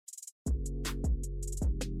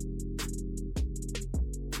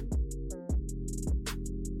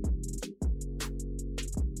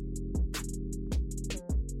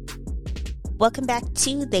Welcome back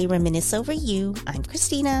to They Reminisce Over You. I'm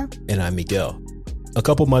Christina. And I'm Miguel. A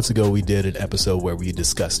couple months ago, we did an episode where we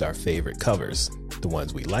discussed our favorite covers. The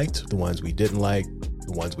ones we liked, the ones we didn't like,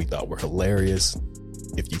 the ones we thought were hilarious.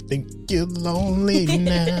 If you think you're lonely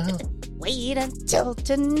now, wait until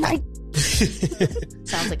tonight.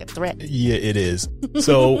 Sounds like a threat. Yeah, it is.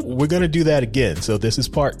 So we're going to do that again. So this is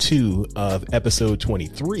part 2 of episode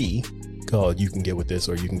 23 called You Can Get With This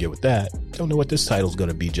or You Can Get With That. Don't know what this title's going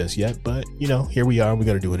to be just yet, but here we are. We're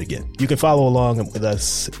going to do it again. You can follow along with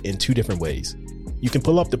us in 2 different ways. You can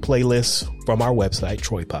pull up the playlist from our website,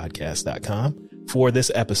 troypodcast.com, for this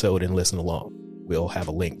episode and listen along. We'll have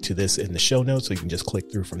a link to this in the show notes, so you can just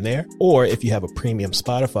click through from there. Or if you have a premium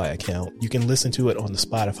Spotify account, you can listen to it on the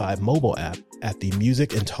Spotify mobile app at the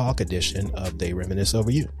Music and Talk edition of They Reminisce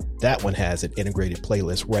Over You. That one has an integrated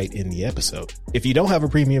playlist right in the episode. If you don't have a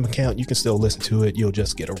premium account, you can still listen to it. You'll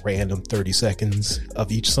just get a random 30 seconds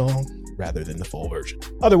of each song rather than the full version.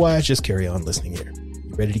 Otherwise, just carry on listening here.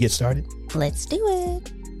 You ready to get started? Let's do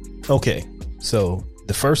it. Okay, so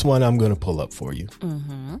the first one I'm going to pull up for you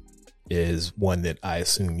is one that I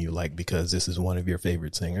assume you like because this is one of your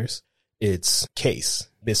favorite singers. It's Case,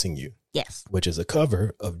 Missing You. Yes. Which is a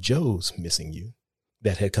cover of Joe's Missing You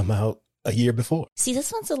that had come out a year before. See,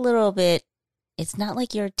 this one's a little bit, it's not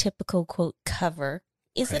like your typical, quote, cover.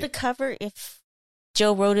 Is it a cover if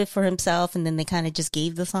Joe wrote it for himself and then they kind of just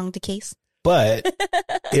gave the song to Case? But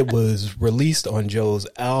it was released on Joe's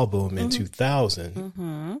album in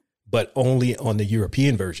 2000, but only on the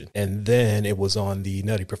European version. And then it was on the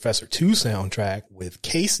Nutty Professor 2 soundtrack with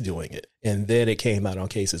Case doing it. And then it came out on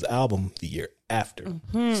Case's album the year after.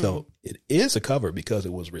 So it is a cover because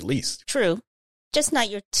it was released. True. Just not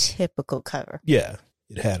your typical cover. Yeah.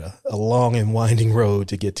 It had a long and winding road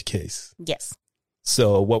to get to Case. Yes.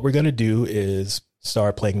 So what we're going to do is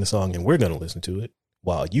start playing the song and we're going to listen to it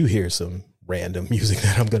while you hear some random music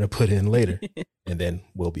that I'm going to put in later. And then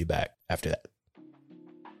we'll be back after that.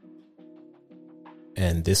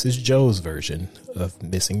 And this is Joe's version of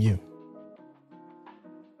Missing You.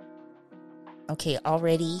 Okay,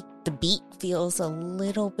 already the beat feels a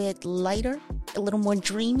little bit lighter, a little more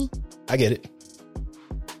dreamy. I get it.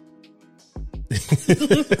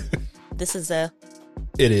 This is It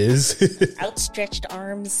is. outstretched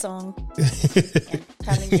arms song and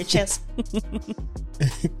pounding your chest.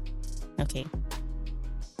 Okay.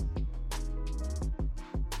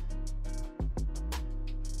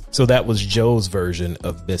 So that was Joe's version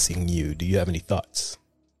of Missing You. Do you have any thoughts?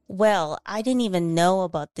 Well, I didn't even know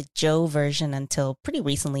about the Joe version until pretty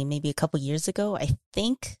recently, maybe a couple years ago. I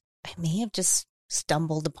think I may have just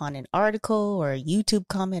stumbled upon an article or a YouTube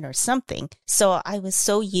comment or something. So I was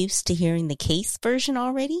so used to hearing the Case version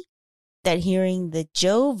already that hearing the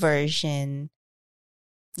Joe version,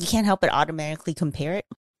 you can't help but automatically compare it.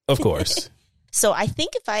 Of course. So I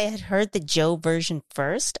think if I had heard the Joe version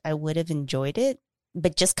first, I would have enjoyed it.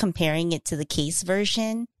 But just comparing it to the Case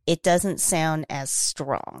version, it doesn't sound as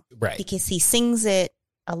strong. Right. Because he sings it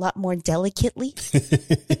a lot more delicately.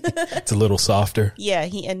 It's a little softer. Yeah,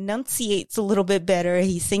 he enunciates a little bit better.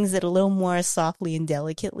 He sings it a little more softly and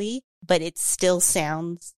delicately, but it still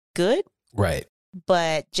sounds good. Right.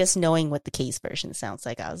 But just knowing what the Case version sounds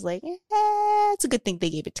like, I was like, it's a good thing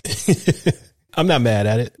they gave it to Case. I'm not mad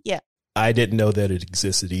at it. Yeah. I didn't know that it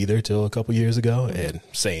existed either till a couple years ago. And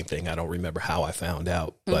same thing. I don't remember how I found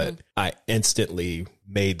out, but I instantly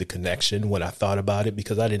made the connection when I thought about it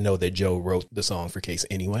because I didn't know that Joe wrote the song for Case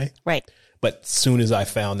anyway. Right. But as soon as I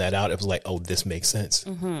found that out, it was like, oh, this makes sense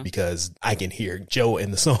because I can hear Joe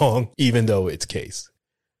in the song, even though it's Case.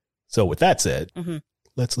 So with that said,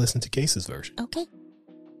 let's listen to Case's version. Okay.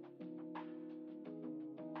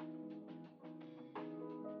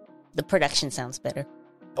 The production sounds better.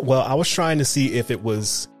 Well, I was trying to see if it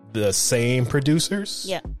was the same producers.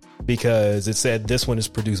 Yeah. Because it said this one is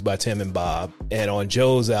produced by Tim and Bob. And on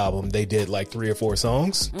Joe's album, they did like 3 or 4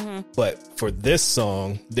 songs. But for this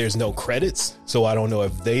song, there's no credits. So I don't know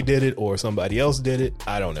if they did it or somebody else did it.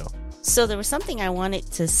 I don't know. So there was something I wanted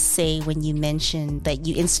to say when you mentioned that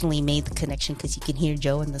you instantly made the connection because you can hear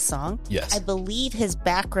Joe in the song. Yes. I believe his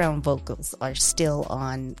background vocals are still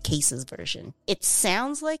on Case's version. It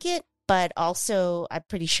sounds like it, but also I'm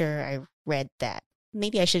pretty sure I read that.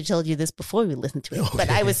 Maybe I should have told you this before we listened to it, but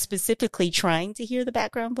I was specifically trying to hear the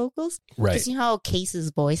background vocals. Right. Because you know how Case's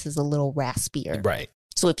voice is a little raspier. Right.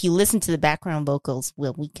 So if you listen to the background vocals,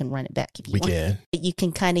 well, we can run it back if you want. We can. You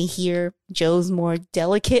can kind of hear Joe's more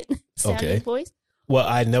delicate sounding voice. Well,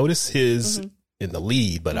 I noticed his in the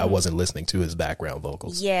lead, but I wasn't listening to his background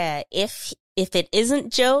vocals. Yeah. If it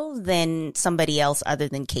isn't Joe, then somebody else other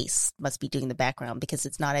than Case must be doing the background because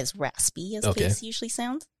it's not as raspy as Case usually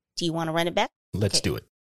sounds. Do you want to run it back? Let's Okay. do it.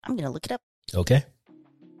 I'm going to look it up. Okay.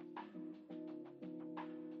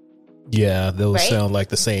 Yeah, those Right? sound like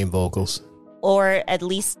the same vocals. Or at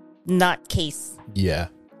least not Case. Yeah.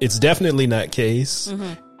 It's definitely not Case.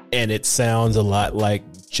 Mm-hmm. And it sounds a lot like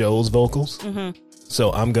Joe's vocals. Mm-hmm.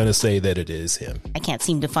 So I'm going to say that it is him. I can't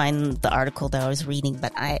seem to find the article that I was reading,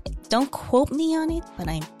 but don't quote me on it, but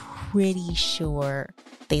I'm pretty sure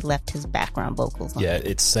they left his background vocals on. Yeah,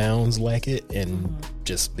 it sounds like it and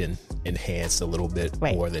just been enhanced a little bit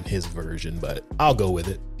Right. more than his version, but I'll go with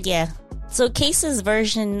it. Yeah. So Case's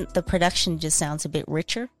version, the production just sounds a bit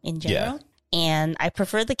richer in general. And I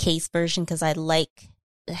prefer the Case version because I like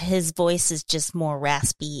his voice is just more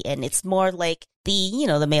raspy and it's more like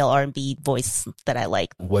the male R&B voice that I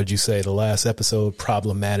like. What'd you say the last episode?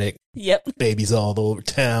 Problematic, Yep. babies all over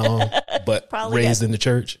town, but Probably raised got- in the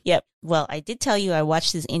church. Yep. Well, I did tell you I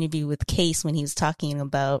watched this interview with Case when he was talking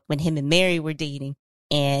about when him and Mary were dating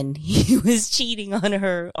and he was cheating on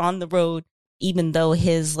her on the road, even though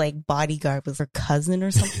his like bodyguard was her cousin or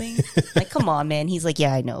something. Like, come on, man. He's like,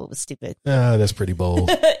 yeah, I know it was stupid. That's pretty bold.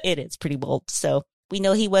 It is pretty bold. So we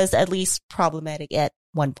know he was at least problematic at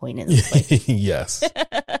one point in his life. Yes.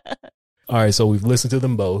 All right, so we've listened to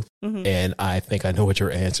them both, Mhm. and I think I know what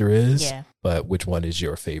your answer is. Yeah. But which one is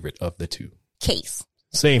your favorite of the two? Case.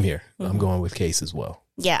 Same here. I'm Mhm. going with Case as well.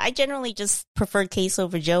 Yeah, I generally just prefer Case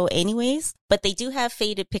over Joe anyways, but they do have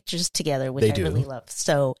faded pictures together, which They I do. really love.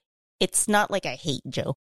 So it's not like I hate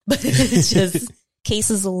Joe, but it's just Case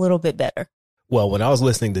is a little bit better. Well, when I was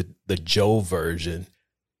listening to the Joe version,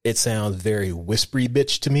 it sounds very whispery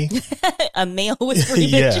bitch to me. A male whispery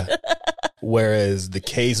Yeah. bitch. Whereas the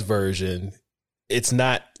Case version, it's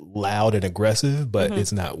not loud and aggressive, but Mhm.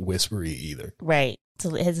 it's not whispery either. Right.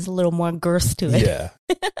 So it has a little more girth to it. Yeah.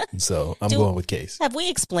 So I'm Do- going with Case. Have we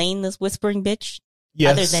explained this whispering bitch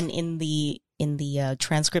Yes. other than in the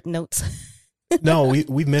transcript notes? No,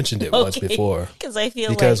 we mentioned it once Okay. before Because I feel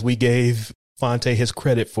because we gave Fonte his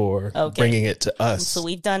credit for Okay. bringing it to us. so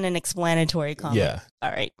we've done an explanatory comment. Yeah. All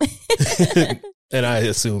right. And I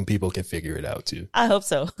assume people can figure it out too. I hope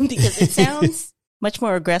so because it sounds much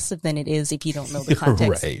more aggressive than it is if you don't know the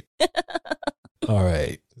context. Right. All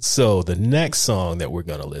right. So the next song that we're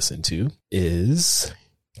going to listen to is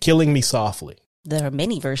Killing Me Softly. There are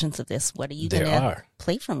many versions of this. What are you There going to are.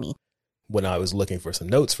 play for me? When I was looking for some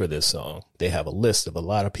notes for this song, they have a list of a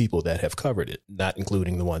lot of people that have covered it, not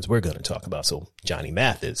including the ones we're going to talk about. So Johnny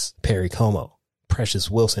Mathis, Perry Como, Precious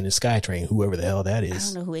Wilson and Skytrain, whoever the hell that I don't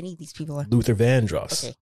is, know who any of these people are. Luther Vandross,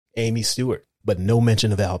 Okay. Amy Stewart, but no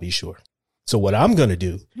mention of Al B. Shore. So what I'm going to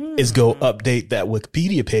do is go update that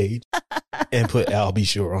Wikipedia page and put Al B.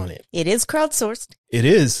 Shore on it. It is crowdsourced. It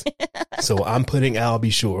is. So I'm putting Al B.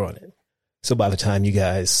 Shore on it. So by the time you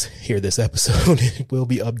guys hear this episode, it will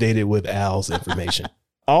be updated with Al's information.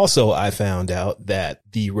 Also, I found out that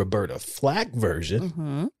the Roberta Flack version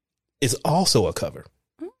Mm-hmm. is also a cover.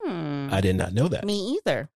 I did not know that. Me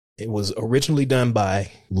either. It was originally done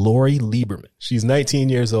by Lori Lieberman. She's 19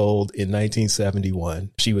 years old in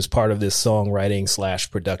 1971. She was part of this songwriting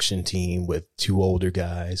 / production team with two older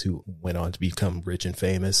guys who went on to become rich and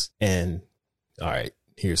famous. And all right,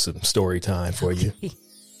 here's some story time for you.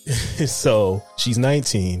 So she's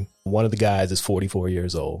 19. One of the guys is 44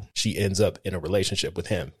 years old. She ends up in a relationship with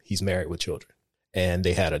him. He's married with children. And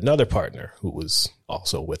they had another partner who was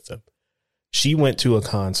also with them. She went to a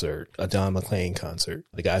concert, a Don McLean concert,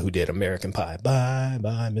 the guy who did American Pie. Bye,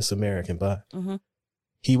 bye, Miss American Pie. Mm-hmm.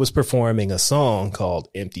 He was performing a song called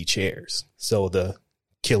Empty Chairs. So the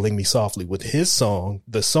Killing Me Softly with his song,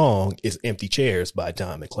 the song is Empty Chairs by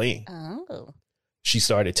Don McLean. Oh. She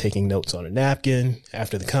started taking notes on a napkin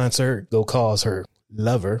after the concert, calls her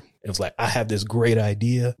lover. It was like, I have this great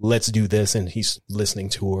idea. Let's do this. And he's listening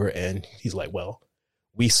to her and he's like, well,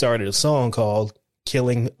 we started a song called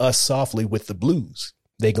Killing Us Softly with the Blues.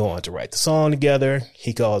 They go on to write the song together.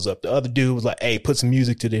 He calls up the other dude, was like, hey, put some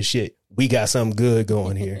music to this shit. We got something good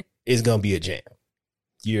going here. It's going to be a jam.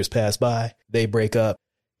 Years pass by. They break up.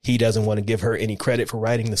 He doesn't want to give her any credit for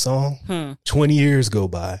writing the song. 20 years go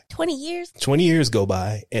by. 20 years? 20 years go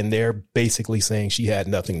by, and they're basically saying she had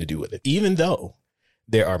nothing to do with it. Even though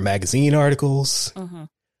there are magazine articles, Mm-hmm.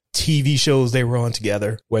 TV shows they were on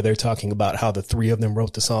together where they're talking about how the three of them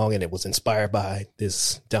wrote the song and it was inspired by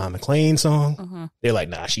this Don McLean song. Mm-hmm. They're like,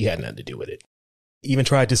 nah, she had nothing to do with it. Even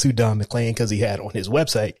tried to sue Don McLean because he had on his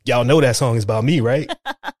website, y'all know that song is about me, right?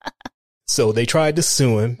 So they tried to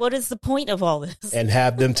sue him What is the point of all this? and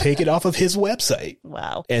have them take it off of his website.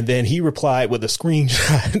 Wow. And then he replied with a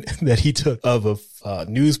screenshot that he took of a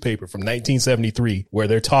newspaper from 1973 where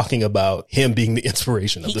they're talking about him being the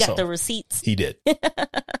inspiration of He the got song. the receipts. He did.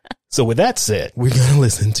 So with that said, we're going to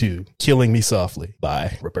listen to Killing Me Softly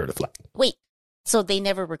by Roberta Flack. Wait, so they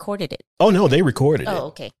never recorded it? Oh, no, they recorded it. Oh,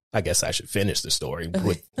 okay. I guess I should finish the story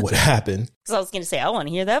with what happened. Because I was going to say, I want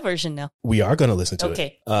to hear that version now. We are going to listen to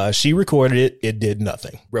Okay. it. She recorded it. It did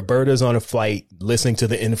nothing. Roberta's on a flight, listening to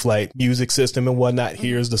the in-flight music system and whatnot.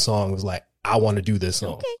 Hears the song, was like, I want to do this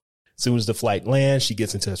song. Okay. As soon as the flight lands, she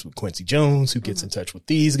gets in touch with Quincy Jones, who gets in touch with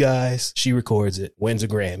these guys. She records it, wins a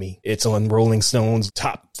Grammy. It's on Rolling Stone's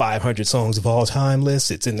top 500 songs of all time list.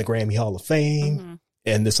 It's in the Grammy Hall of Fame.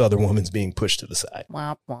 And this other woman's being pushed to the side.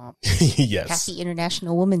 Womp womp. Yes. Happy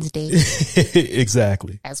International Women's Day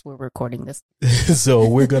Exactly. as we're recording this. So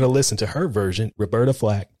we're going to listen to her version, Roberta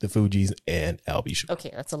Flack, the Fugees, and Al B. Sure. Okay,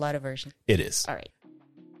 that's a lot of version. It is. All right.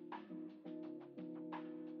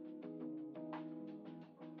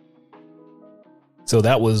 So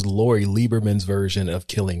that was Lori Lieberman's version of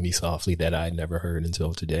Killing Me Softly that I never heard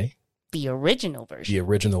until today. The original version. The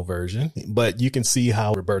original version. But you can see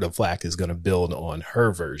how Roberta Flack is going to build on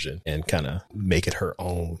her version and kind of make it her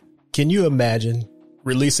own. Can you imagine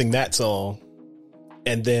releasing that song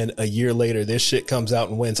and then a year later this shit comes out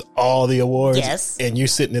and wins all the awards? Yes. And you're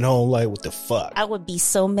sitting at home like, what the fuck? I would be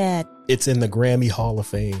so mad. It's in the Grammy Hall of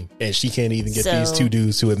Fame. And she can't even get these two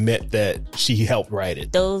dudes to admit that she helped write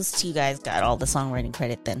it. Those two guys got all the songwriting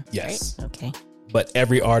credit then. Yes. Right? Okay. But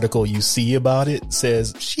every article you see about it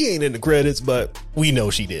says she ain't in the credits, but we know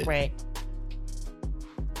she did. Right.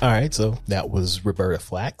 All right. So that was Roberta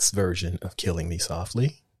Flack's version of Killing Me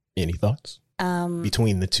Softly. Any thoughts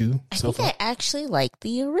between the two so far? I actually like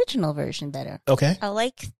the original version better. Okay. I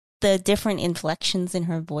like the different inflections in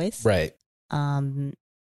her voice. Right.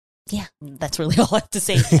 Yeah, that's really all I have to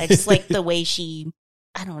say. I just like the way she,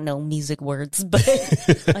 I don't know music words, but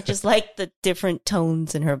I just like the different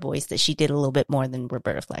tones in her voice that she did a little bit more than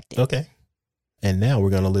Roberta Flack did. Okay. And now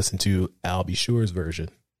we're going to listen to Al B. Sure's version.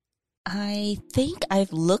 I think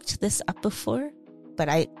I've looked this up before, but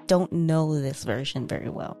I don't know this version very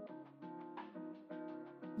well.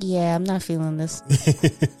 Yeah, I'm not feeling this.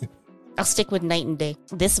 I'll stick with Night and Day.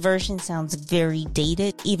 This version sounds very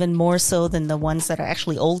dated, even more so than the ones that are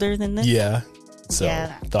actually older than this. Yeah. So,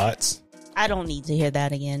 Yeah. thoughts? I don't need to hear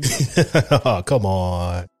that again. Oh, come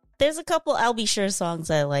on. There's a couple I'll Be Sure songs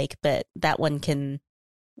I like, but that one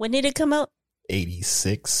when did it come out?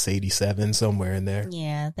 86, 87, somewhere in there.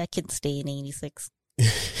 Yeah, that can stay in 86.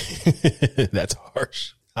 That's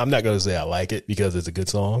harsh. I'm not going to say I like it because it's a good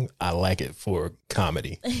song. I like it for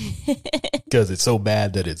comedy because it's so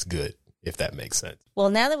bad that it's good, if that makes sense. Well,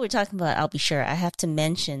 now that we're talking about I'll Be Sure, I have to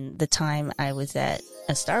mention the time I was at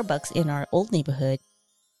a Starbucks in our old neighborhood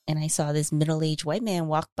and I saw this middle-aged white man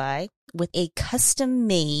walk by with a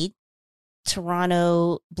custom-made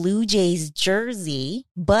Toronto Blue Jays jersey,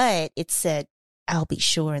 but it said I'll Be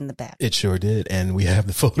Sure in the back. It sure did. And we have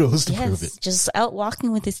the photos to prove it. Just out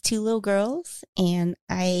walking with his two little girls. And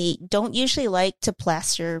I don't usually like to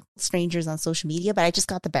plaster strangers on social media, but I just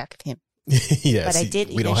got the back of him. Yeah, but I did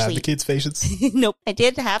we don't have the kids' faces. Nope. I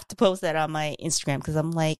did have to post that on my Instagram because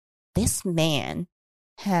I'm like, this man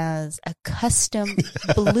has a custom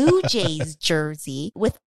Blue Jays jersey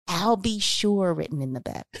with I'll Be Sure written in the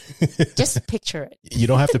back. Just picture it. You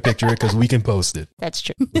don't have to picture it because we can post it. That's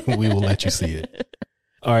true. We will let you see it.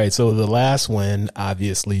 All right. So the last one,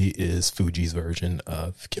 obviously, is Fugees' version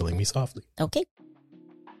of Killing Me Softly. Okay.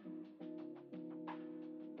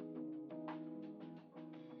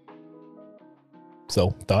 So,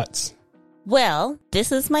 thoughts? Well,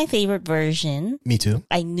 this is my favorite version. Me too.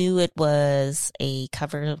 I knew it was a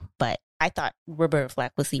cover, but I thought Roberta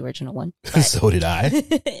Flack was the original one. So did I.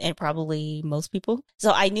 And probably most people.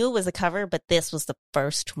 So I knew it was a cover, but this was the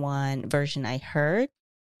first version I heard.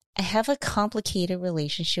 I have a complicated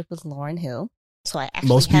relationship with Lauryn Hill. So I actually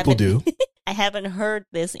most people do. I haven't heard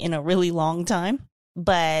this in a really long time,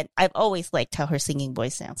 but I've always liked how her singing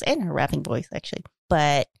voice sounds and her rapping voice, actually.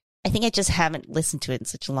 But I think I just haven't listened to it in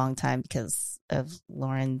such a long time because of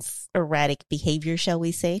Lauren's erratic behavior, shall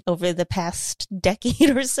we say, over the past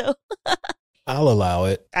decade or so. I'll allow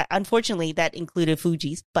it. Unfortunately, that included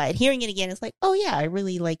Fugees, but hearing it again, it's like, oh yeah, I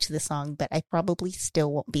really liked the song, but I probably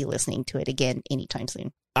still won't be listening to it again anytime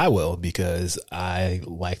soon. I will, because I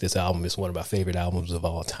like this album. It's one of my favorite albums of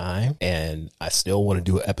all time, and I still want to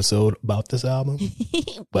do an episode about this album,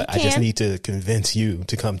 but I just need to convince you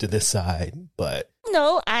to come to this side. But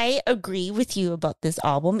no, I agree with you about this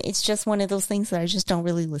album. It's just one of those things that I just don't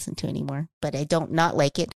really listen to anymore, but I don't not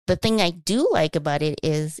like it. The thing I do like about it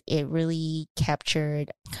is it really captured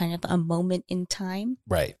kind of a moment in time.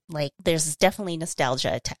 Right. Like there's definitely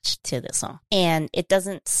nostalgia attached to this song, and it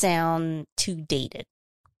doesn't sound too dated.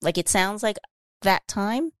 Like it sounds like that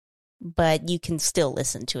time, but you can still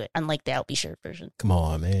listen to it, unlike the I'll Be Sure version. Come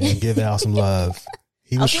on, man. Give Al some love.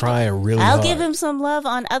 He was trying really hard. I'll give him some love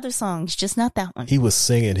on other songs, just not that one. He was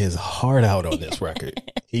singing his heart out on this record.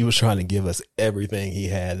 He was trying to give us everything he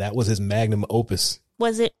had. That was his magnum opus.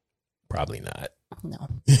 Was it? Probably not. No.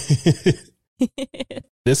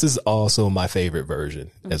 This is also my favorite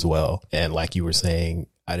version as well. And like you were saying,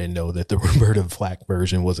 I didn't know that the Roberta Flack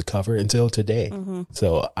version was a cover until today.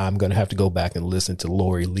 So I'm going to have to go back and listen to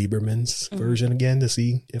Lori Lieberman's version again to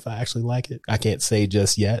see if I actually like it. I can't say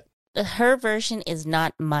just yet. Her version is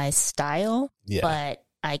not my style, but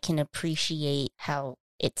I can appreciate how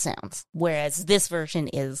it sounds. Whereas this version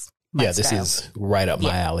is my style. This is right up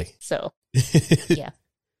my alley. So, yeah.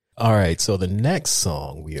 All right, so the next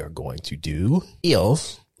song we are going to do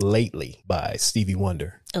is Lately by Stevie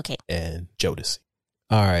Wonder and Jodeci.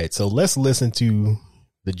 All right, so let's listen to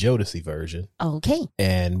the Jodeci version. Okay.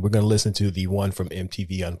 And we're going to listen to the one from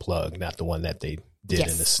MTV Unplugged, not the one that they did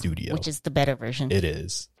in the studio. Which is the better version. It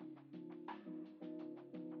is.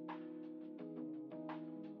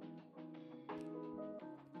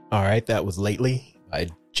 All right, that was Lately by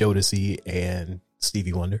Jodeci and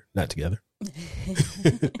Stevie Wonder, not together.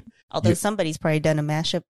 Although somebody's probably done a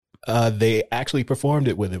mashup. They actually performed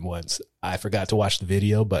it with him once. I forgot to watch the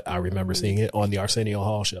video, but I remember seeing it on the Arsenio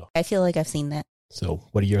Hall show. I feel like I've seen that. So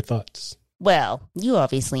what are your thoughts? Well, you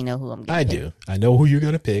obviously know who I'm going to pick. do. I know who you're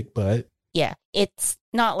going to pick, but... Yeah, it's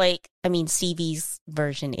not like, I mean, Stevie's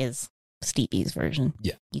version is Stevie's version.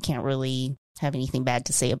 Yeah. You can't really have anything bad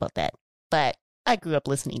to say about that. But I grew up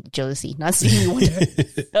listening to Jodeci, not Stevie Wonder.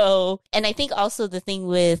 So, and I think also the thing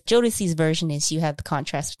with Jodeci's version is you have the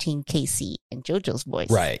contrast between Casey and JoJo's voice.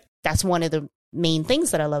 Right. That's one of the main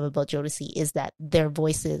things that I love about Jodeci is that their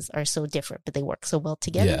voices are so different, but they work so well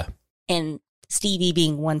together. Yeah. And Stevie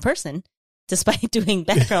being one person, despite doing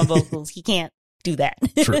background vocals, he can't do that.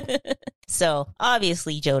 True. So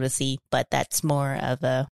obviously Jodeci, but that's more of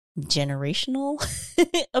a generational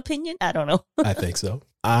opinion. I don't know. I think so.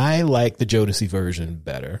 I like the Jodeci version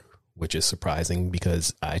better, which is surprising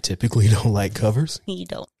because I typically don't like covers. You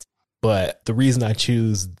don't. But the reason I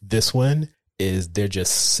choose this one is they're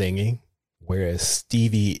just singing, whereas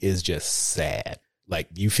Stevie is just sad. Like,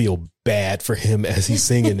 you feel bad for him as he's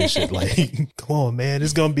singing this shit. Like, come on, man,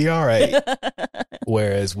 it's going to be all right.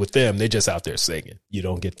 Whereas with them, they're just out there singing. You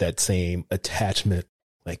don't get that same attachment.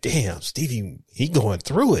 Like, damn, Stevie, he going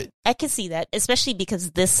through it. I can see that, especially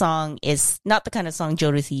because this song is not the kind of song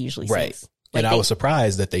Jodeci usually sings. Like, and I was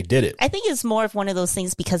surprised that they did it. I think it's more of one of those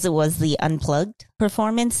things because it was the Unplugged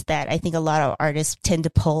performance that I think a lot of artists tend to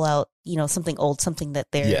pull out, you know, something old, something that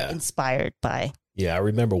they're inspired by. Yeah, I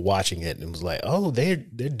remember watching it and was like, oh, they're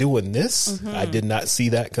doing this? Mm-hmm. I did not see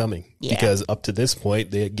that coming because up to this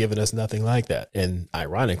point, they had given us nothing like that. And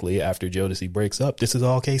ironically, after Jodeci breaks up, this is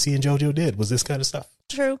all Casey and JoJo did, was this kind of stuff.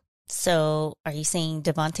 True. So are you saying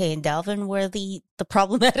Devontae and Dalvin were the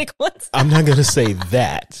problematic ones? I'm not going to say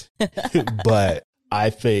that, but I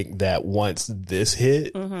think that once this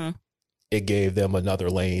hit, it gave them another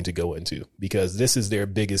lane to go into because this is their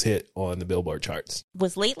biggest hit on the Billboard charts.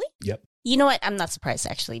 Was Lately? Yep. You know what? I'm not surprised,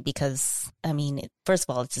 actually, because, I mean, first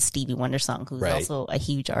of all, it's a Stevie Wonder song, who's also a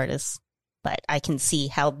huge artist. But I can see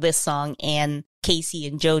how this song and Casey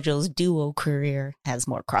and JoJo's duo career has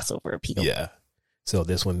more crossover appeal. Yeah. So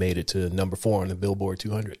this one made it to number 4 on the Billboard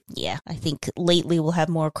 200. Yeah. I think Lately will have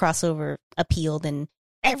more crossover appeal than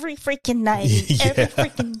Every Freaking Night, every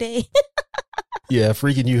freaking day. Yeah,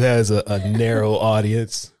 Freaking You has a narrow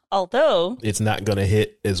audience. Although it's not going to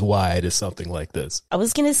hit as wide as something like this. I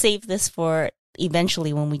was going to save this for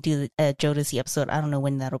eventually when we do a Jodeci episode. I don't know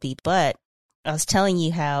when that'll be, but I was telling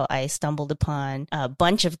you how I stumbled upon a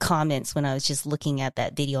bunch of comments when I was just looking at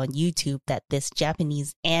that video on YouTube that this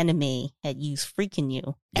Japanese anime had used Freaking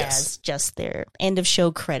You as just their end of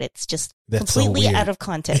show credits, just completely out of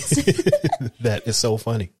context. That is so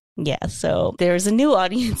funny. Yeah, so there's a new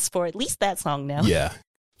audience for at least that song now. Yeah.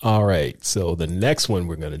 All right. So the next one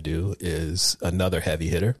we're going to do is another heavy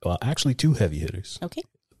hitter. Well, actually 2 heavy hitters. Okay.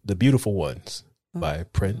 The Beautiful Ones by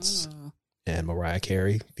Prince and Mariah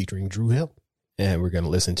Carey featuring Dru Hill. And we're going to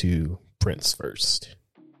listen to Prince first.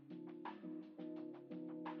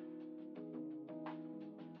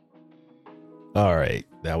 All right.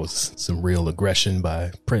 That was some real aggression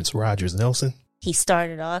by Prince Rogers Nelson. He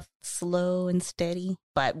started off slow and steady,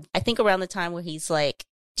 but I think around the time where he's like,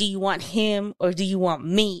 do you want him or do you want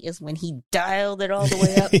me is when he dialed it all the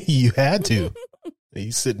way up. You had to.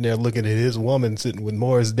 He's sitting there looking at his woman sitting with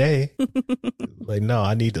Morris Day. Like, no,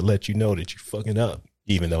 I need to let you know that you're fucking up.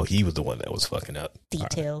 Even though he was the one that was fucking up.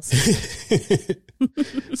 Details. Right.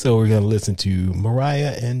 So we're going to listen to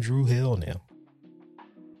Mariah and Dru Hill now.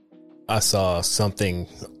 I saw something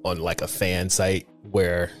on like a fan site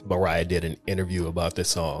where Mariah did an interview about this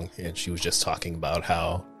song, and she was just talking about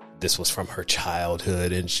how this was from her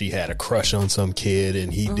childhood and she had a crush on some kid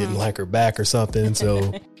and he didn't like her back or something.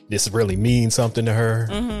 So this really means something to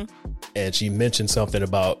her. And she mentioned something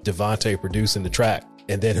about Devontae producing the track.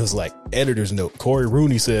 And then it was like, editor's note, Corey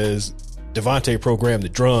Rooney says, Devontae programmed the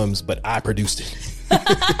drums, but I produced it.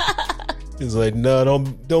 It's like, no,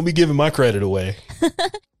 don't be giving my credit away.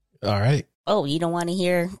 All right. Oh, you don't want to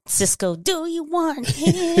hear Cisco, do you want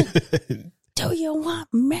him? Do you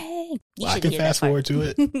want me? I can fast forward to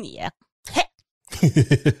it. Yeah.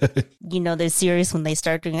 You know they're serious when they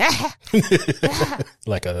start doing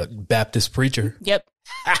like a Baptist preacher. Yep.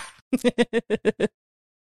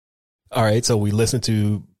 All right, so we listened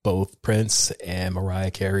to both Prince and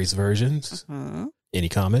Mariah Carey's versions. Any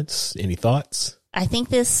comments? Any thoughts? I think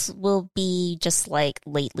this will be just like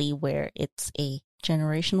lately where it's a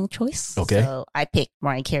generational choice. Okay. So I picked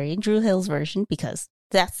Mariah Carey and Drew Hill's version because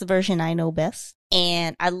that's the version I know best.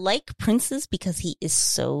 And I like Prince's because he is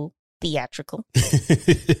so theatrical.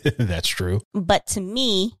 That's true. But to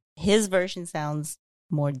me, his version sounds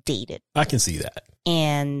more dated. I can see that.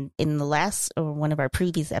 And in the last or one of our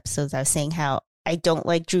previous episodes, I was saying how I don't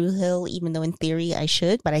like Drew Hill, even though in theory I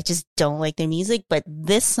should, but I just don't like their music. But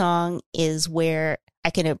this song is where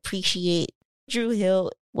I can appreciate Drew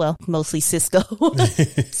Hill, well, mostly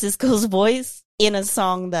Cisco's voice in a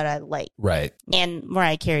song that I like. Right. And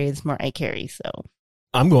Mariah Carey is Mariah Carey, so.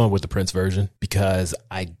 I'm going with the Prince version because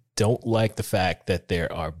I don't like the fact that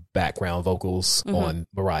there are background vocals on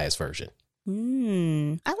Mariah's version.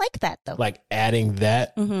 I like that, though. Like adding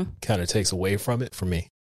that kind of takes away from it for me.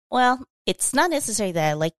 Well, it's not necessarily that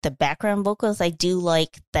I like the background vocals. I do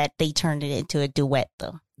like that they turned it into a duet,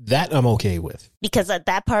 though. That I'm okay with. Because at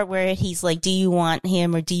that part where he's like, do you want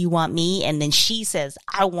him or do you want me? And then she says,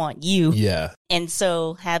 I want you. Yeah. And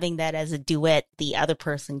so having that as a duet, the other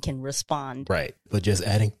person can respond. Right. But just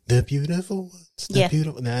adding the beautiful ones,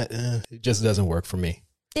 beautiful, it just doesn't work for me.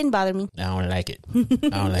 Didn't bother me. I don't like it. I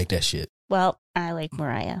don't like that shit. Well, I like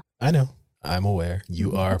Mariah. I know. I'm aware.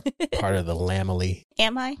 You are part of the Lamely.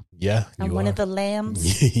 Am I? Yeah, I'm one of the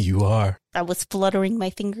lambs. You are. I was fluttering my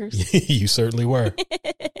fingers. You certainly were.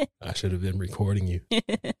 I should have been recording you.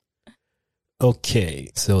 Okay,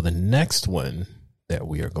 so the next one that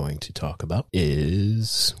we are going to talk about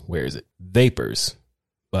is, where is it? Vapors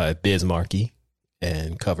by Biz Markie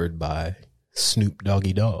and covered by Snoop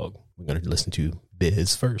Doggy Dogg. We're going to listen to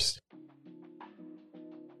Biz first.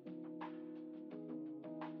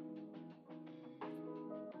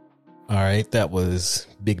 All right, that was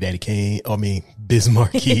Big Daddy Kane. Biz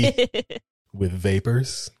Markie with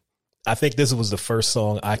Vapors. I think this was the first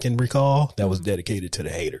song I can recall that was dedicated to the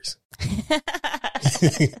haters.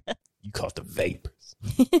 You caught the vapors.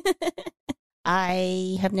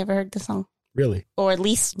 I have never heard the song. Really? Or at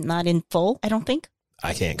least not in full, I don't think.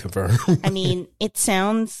 I can't confirm. I mean, it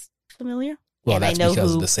sounds familiar. Well, and that's I know because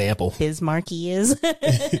who of the sample. Biz Markie is.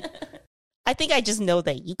 I think I just know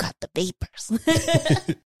that you got the vapors.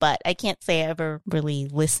 But I can't say I ever really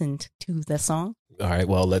listened to the song. All right,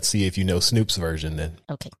 well, let's see if you know Snoop's version then.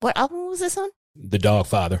 Okay. What album was this on? The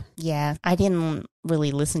Dogfather. Yeah, I didn't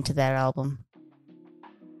really listen to that album.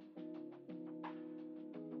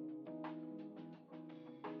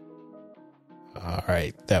 All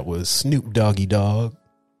right, that was Snoop Doggy Dogg,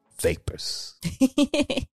 Vapors.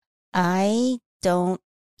 I'm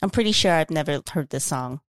pretty sure I've never heard this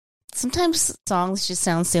song. Sometimes songs just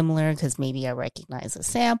sound similar because maybe I recognize a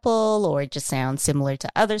sample or it just sounds similar to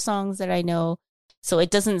other songs that I know. So it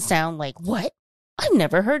doesn't sound like, what? I've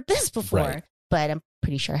never heard this before. Right. But I'm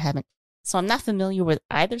pretty sure I haven't. So I'm not familiar with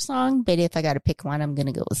either song, but if I got to pick one, I'm going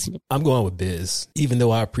to go with Snoop. I'm going with Biz, even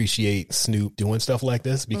though I appreciate Snoop doing stuff like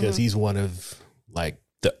this because he's one of like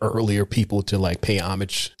the earlier people to like pay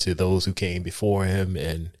homage to those who came before him,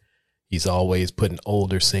 and he's always putting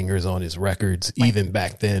older singers on his records, even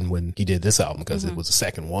back then when he did this album, because it was the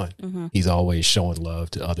second one. He's always showing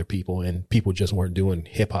love to other people, and people just weren't doing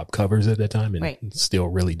hip hop covers at that time and still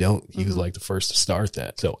really don't. He was like the first to start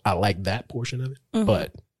that. So I like that portion of it,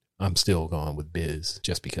 but I'm still going with Biz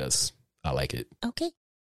just because I like it. Okay.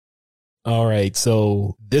 All right.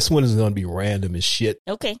 So this one is going to be random as shit.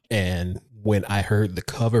 Okay. And when I heard the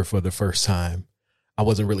cover for the first time, I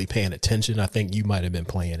wasn't really paying attention. I think you might have been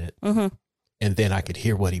playing it. And then I could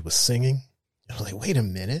hear what he was singing. I was like, wait a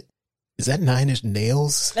minute. Is that 9 Inch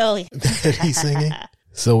Nails that he's singing?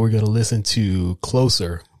 So we're going to listen to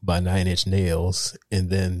Closer by 9 Inch Nails and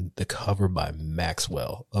then the cover by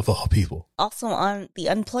Maxwell, of all people. Also on the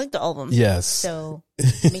Unplugged album. Yes. So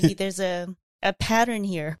maybe there's a pattern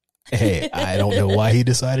here. Hey, I don't know why he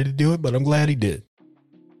decided to do it, but I'm glad he did.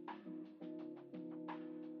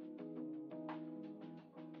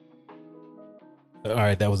 All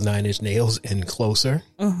right, that was Nine Inch Nails and Closer.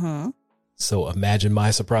 Mm-hmm. So imagine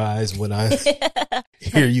my surprise when I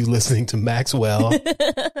hear you listening to Maxwell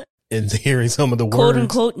and hearing some of the Quote words.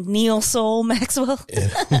 unquote neo soul Maxwell.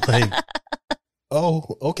 And I'm like, oh,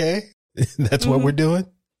 okay. That's what we're doing.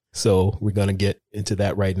 So we're going to get into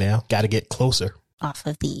that right now. Got to Get Closer. Off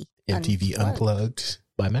of the MTV Unplugged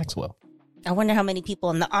by Maxwell. I wonder how many people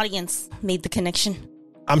in the audience made the connection.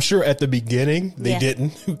 I'm sure at the beginning they Yeah.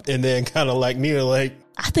 didn't. And then kind of like me, like,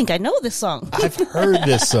 I think I know this song. I've heard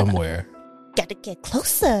this somewhere. Gotta get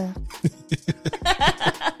closer.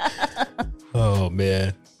 Oh,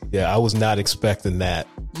 man. Yeah, I was not expecting that.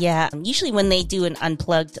 Yeah, usually when they do an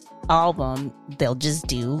unplugged album, they'll just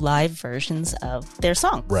do live versions of their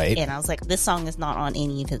songs. Right. And I was like, this song is not on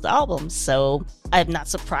any of his albums. So I'm not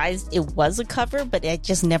surprised it was a cover, but I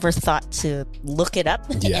just never thought to look it up.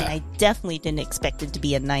 Yeah. And I definitely didn't expect it to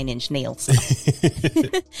be a Nine Inch Nails song.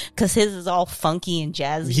 Because his is all funky and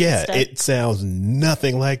jazzy. Yeah, and stuff. it sounds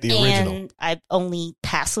nothing like the original. And I've only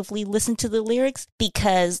passively listened to the lyrics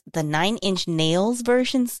because the Nine Inch Nails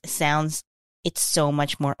versions sounds, it's so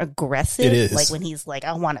much more aggressive. It is. Like when he's like,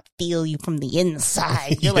 I want to feel you from the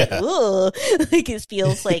inside. You're Yeah. like, ooh. Like it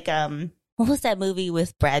feels like, what was that movie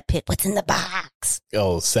with Brad Pitt? What's in the box?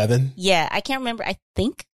 Oh, 7? Yeah, I can't remember. I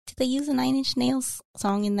think, did they use a Nine Inch Nails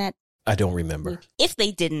song in that? I don't remember. If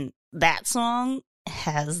they didn't, that song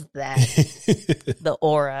has that, the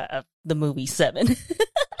aura of the movie 7.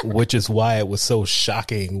 Which is why it was so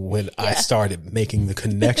shocking when I Yeah. started making the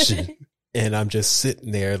connection. And I'm just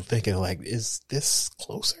sitting there thinking, like, is this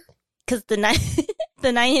Closer? Because the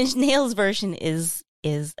Nine Inch Nails version is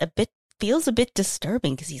a bit, feels a bit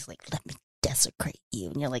disturbing because he's like, let me desecrate you.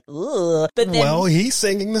 And you're like, ooh. But then, Well, he's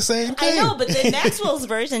singing the same thing. I know, but then Maxwell's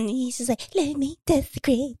version, he's just like, let me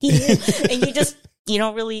desecrate you. And you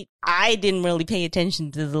don't really, I didn't really pay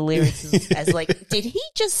attention to the lyrics as like, did he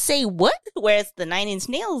just say what? Whereas the Nine Inch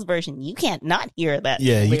Nails version, you can't not hear that.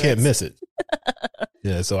 Yeah, you lyrics. can't miss it.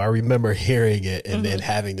 Yeah, so I remember hearing it and then Mhm.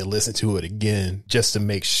 having to listen to it again just to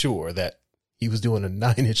make sure that he was doing a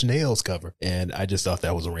Nine Inch Nails cover. And I just thought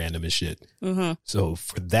that was random as shit. Mm-hmm. So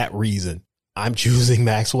for that reason, I'm choosing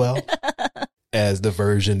Maxwell as the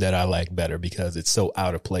version that I like better because it's so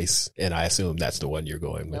out of place. And I assume that's the one you're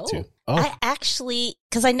going with No. too. Oh, I actually,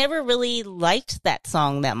 because I never really liked that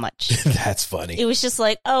song that much. that's funny. It was just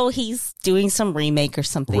like, oh, he's doing some remake or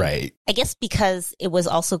something. Right. I guess because it was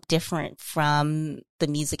also different from the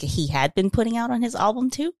music he had been putting out on his album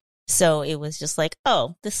too. So it was just like,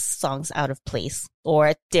 oh, this song's out of place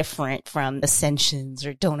or different from Ascensions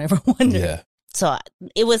or Don't Ever Wonder. Yeah. So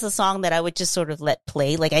it was a song that I would just sort of let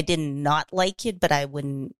play. Like I did not like it, but I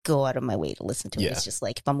wouldn't go out of my way to listen to it. Yeah. It's just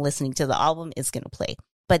like, if I'm listening to the album, it's going to play.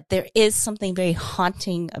 But there is something very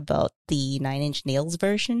haunting about the Nine Inch Nails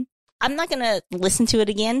version. I'm not going to listen to it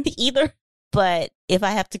again either, but if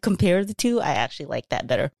I have to compare the two, I actually like that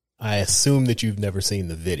better. I assume that you've never seen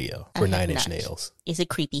the video I for have Nine Inch not. Nails. Is it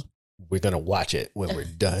creepy? We're going to watch it when we're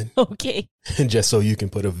done, Okay. just so you can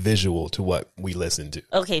put a visual to what we listen to.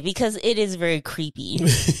 Okay, because it is very creepy.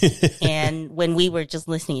 And when we were just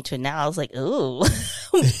listening to it now, I was like, ooh.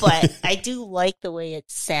 But I do like the way it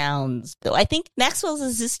sounds, though. I think Maxwell's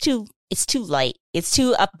is just it's too light. It's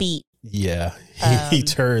too upbeat. Yeah. He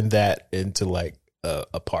turned that into like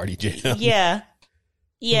a party jam. Yeah.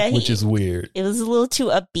 Yeah. Which is weird. It was a little too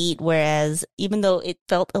upbeat, whereas even though it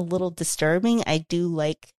felt a little disturbing, I do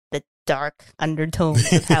like the dark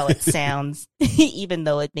undertones of how it sounds, even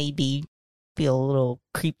though it made me feel a little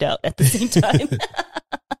creeped out at the same time.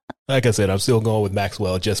 Like I said, I'm still going with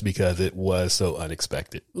Maxwell just because it was so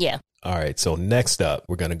unexpected. Yeah. All right. So next up,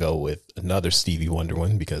 we're going to go with another Stevie Wonder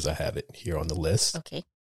one because I have it here on the list. Okay.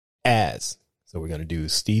 As. So we're going to do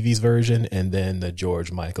Stevie's version and then the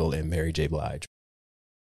George Michael and Mary J. Blige.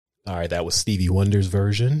 All right. That was Stevie Wonder's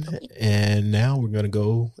version. Okay. And now we're going to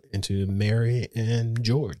go into Mary and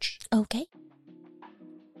George. Okay.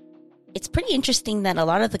 It's pretty interesting that a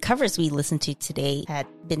lot of the covers we listened to today had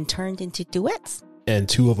been turned into duets. And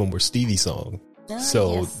two of them were Stevie songs.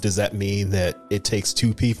 So yes. does that mean that it takes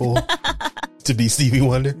two people to be Stevie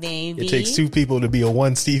Wonder? Maybe. It takes two people to be a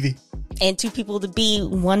one Stevie And two people to be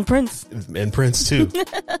one Prince. and Prince too.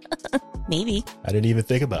 Maybe. I didn't even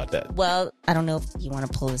think about that. Well, I don't know if you want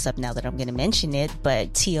to pull this up now that I'm going to mention it,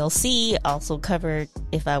 but TLC also covered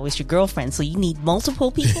If I Was Your Girlfriend. So you need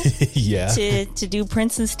multiple people Yeah, to do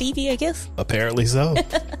Prince and Stevie, I guess. apparently so.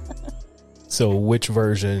 So which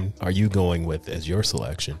version are you going with as your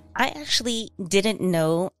selection? I actually didn't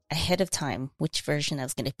know ahead of time which version I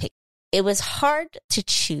was going to pick. it was hard to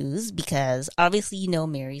choose because obviously, you know,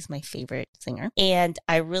 Mary's my favorite singer. And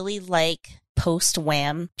I really like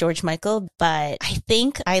post-Wham George Michael, but I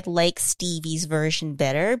think I like Stevie's version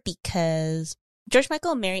better because George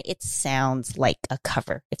Michael and Mary, it sounds like a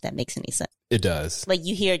cover, if that makes any sense. It does. Like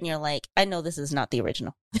you hear it and you're like, I know this is not the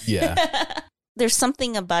original. Yeah. There's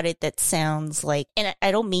something about it that sounds like, and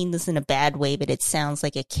I don't mean this in a bad way, but it sounds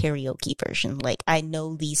like a karaoke version. Like I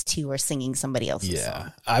know these two are singing somebody else's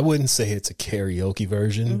song. I wouldn't say it's a karaoke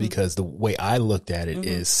version because the way I looked at it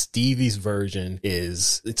is Stevie's version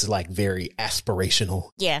it's like very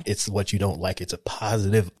aspirational. Yeah. It's what you don't like. It's a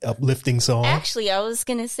positive, uplifting song. Actually, I was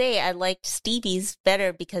going to say I liked Stevie's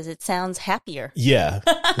better because it sounds happier. Yeah.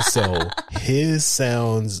 So his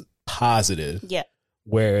sounds positive. Yeah.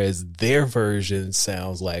 Whereas their version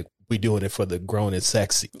sounds like we doing it for the grown and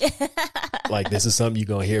sexy. Like this is something you're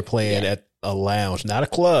going to hear playing at a lounge, not a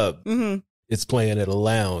club. It's playing at a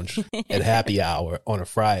lounge at happy hour on a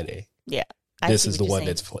Friday. Yeah. This is the one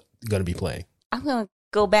that's going to be playing. I'm going to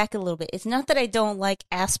go back a little bit. It's not that I don't like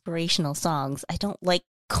aspirational songs. I don't like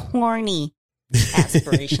corny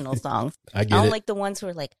aspirational songs. I don't like the ones who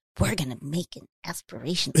are like, we're going to make an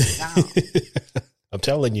aspirational song. I'm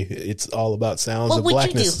telling you, it's all about sounds of what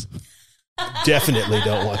blackness. You do? Definitely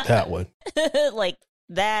don't want that one. Like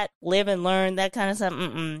that, live and learn, that kind of stuff.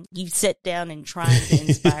 You sit down and trying to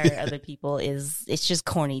inspire other people it's just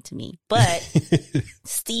corny to me. But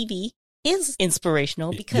Stevie is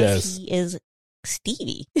inspirational because he is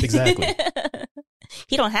Stevie. Exactly.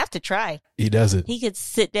 He don't have to try. He doesn't. He could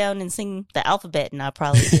sit down and sing the alphabet and I'll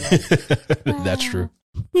probably do it. Wow. That's true.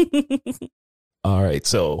 All right,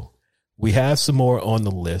 so we have some more on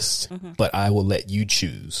the list, but I will let you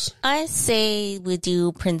choose. I say we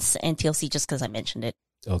do Prince and TLC just because I mentioned it.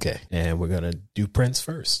 Okay, and we're going to do Prince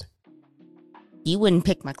first. You wouldn't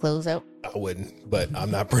pick my clothes out? I wouldn't, but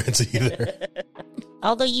I'm not Prince either.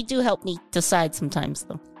 Although you do help me decide sometimes,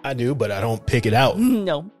 though. I do, but I don't pick it out.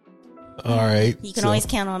 No. All right. You can always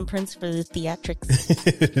count on Prince for the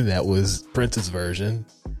theatrics. That was Prince's version,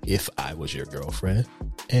 If I Was Your Girlfriend.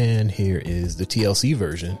 And here is the TLC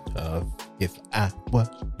version of If I Was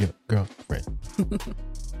Your Girlfriend.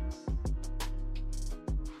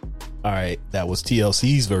 All right. That was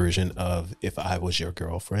TLC's version of If I Was Your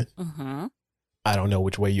Girlfriend. I don't know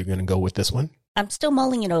which way you're going to go with this one. I'm still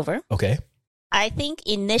mulling it over. Okay. I think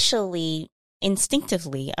instinctively,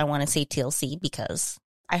 I want to say TLC because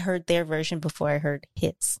I heard their version before I heard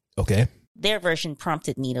his. Okay. Their version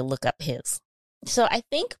prompted me to look up his. So I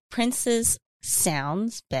think Prince's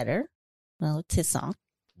sounds better. Well, it's his song.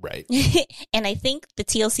 Right. And I think the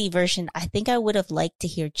TLC version, I think I would have liked to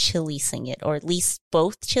hear Chili sing it, or at least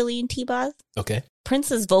both Chili and T-Boz. Okay.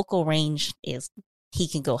 Prince's vocal range is, he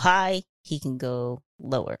can go high, he can go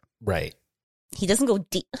lower. Right. He doesn't go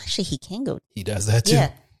deep. Actually, he can go. He does that too.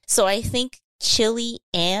 Yeah. So I think Chili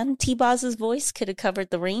and T-Boz's voice could have covered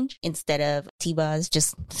the range instead of T-Boz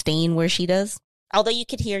just staying where she does. Although you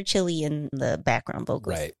could hear Chili in the background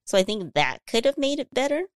vocals. Right. So I think that could have made it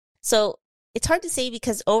better. So it's hard to say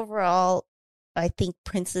because overall, I think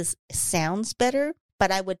Prince's sounds better,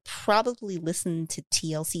 but I would probably listen to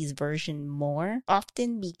TLC's version more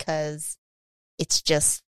often because it's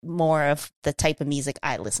just more of the type of music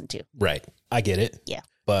I listen to. Right. I get it. Yeah.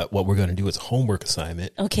 But what we're going to do as a homework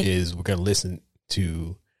assignment is we're going to listen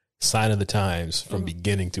to Sign of the Times from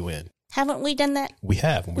beginning to end. Haven't we done that? We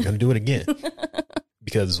have, and we're going to do it again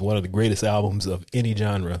because it's one of the greatest albums of any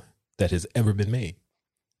genre that has ever been made.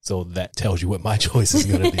 So that tells you what my choice is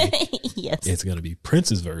going to be. Yes. It's going to be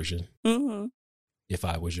Prince's version, If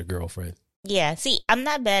I Was Your Girlfriend. Yeah, see, I'm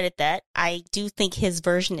not bad at that. I do think his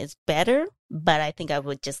version is better, but I think I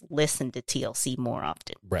would just listen to TLC more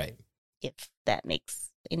often. Right. If that makes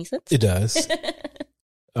any sense. It does.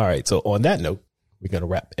 All right, so on that note, we're going to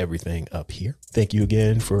wrap everything up here. Thank you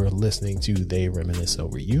again for listening to They Reminisce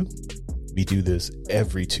Over You. We do this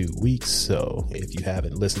every 2 weeks, so if you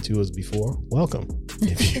haven't listened to us before, welcome.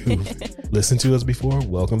 If you've listened to us before,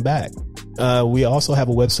 welcome back. We also have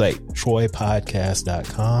a website,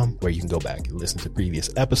 troypodcast.com, where you can go back and listen to previous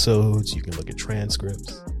episodes. You can look at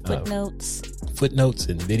transcripts. Footnotes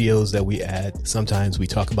and videos that we add. Sometimes we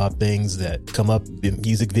talk about things that come up in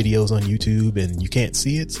music videos on YouTube and you can't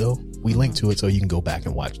see it, so we link to it so you can go back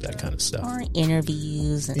and watch that kind of stuff. Or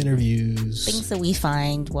interviews. Things that we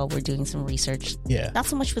find while we're doing some research. Yeah. Not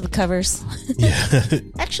so much for the covers. Yeah.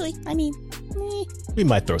 Actually, I mean, We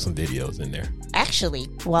might throw some videos in there. Actually,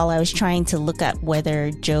 while I was trying to look up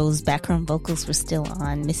whether Joe's background vocals were still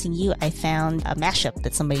on Missing You, I found a mashup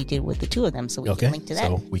that somebody did with the two of them, so we can link to that.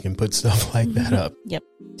 So we can put stuff like that up. Yep.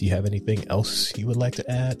 Do you have anything else you would like to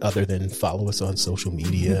add other than follow us on social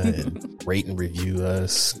media and rate and review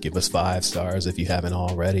us? Give us 5 stars if you haven't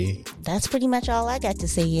already. That's pretty much all I got to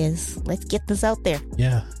say is let's get this out there.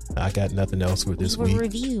 Yeah, I got nothing else for this week.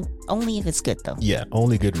 Review. Only if it's good, though. Yeah,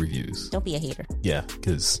 only good reviews. Don't be a hater. Yeah,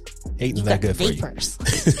 because hating's not good for you.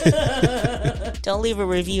 Don't leave a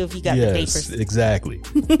review if you got the vapors. Exactly.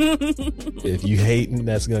 If you hating,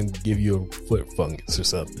 that's going to give you a foot fungus or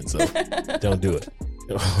something. So don't do it.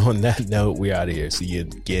 On that note, we're out of here. See you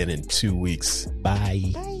again in 2 weeks.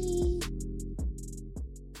 Bye.